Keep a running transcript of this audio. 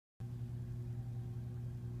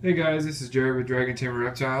Hey guys, this is Jerry with Tamer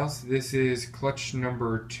Reptiles. This is clutch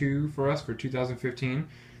number 2 for us for 2015.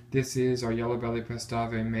 This is our yellow belly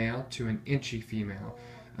Pastave male to an Enchi female.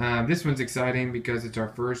 This one's exciting because it's our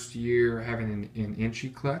first year having an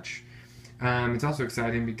Enchi clutch. It's also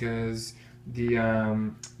exciting because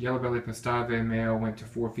the yellow belly Pastave male went to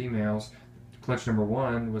 4 females. Clutch number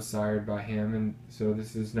 1 was sired by him, and so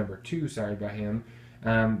this is number 2 sired by him.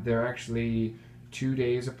 They're actually 2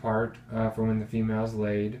 days apart from when the females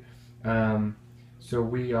laid. So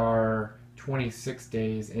we are 26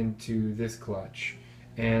 days into this clutch,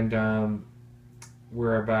 and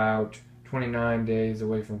we're about 29 days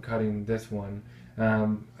away from cutting this one.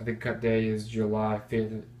 I think cut day is July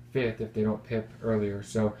 5th if they don't pip earlier.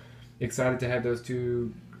 So excited to have those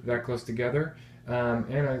two that close together.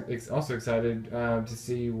 And I'm also excited to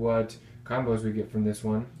see what combos we get from this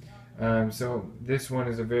one. So this one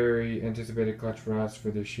is a very anticipated clutch for us for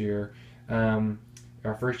this year.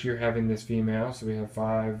 Our first year having this female, so we have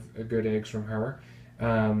 5 good eggs from her.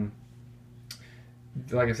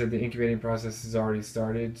 Like I said, the incubating process has already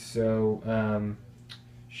started, so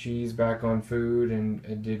she's back on food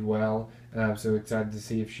and did well. So excited to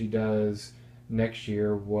see if she does next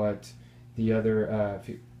year what the other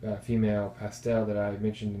female pastel that I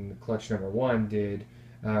mentioned in the clutch number 1 did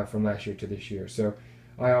from last year to this year. So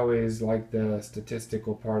I always like the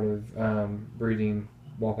statistical part of breeding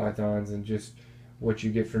ball pythons and just what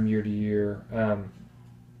you get from year to year.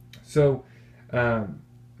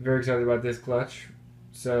 Very excited about this clutch.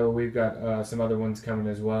 So we've got some other ones coming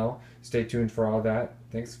as well. Stay tuned for all that.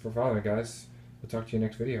 Thanks for following, guys. We'll talk to you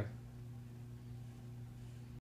next video.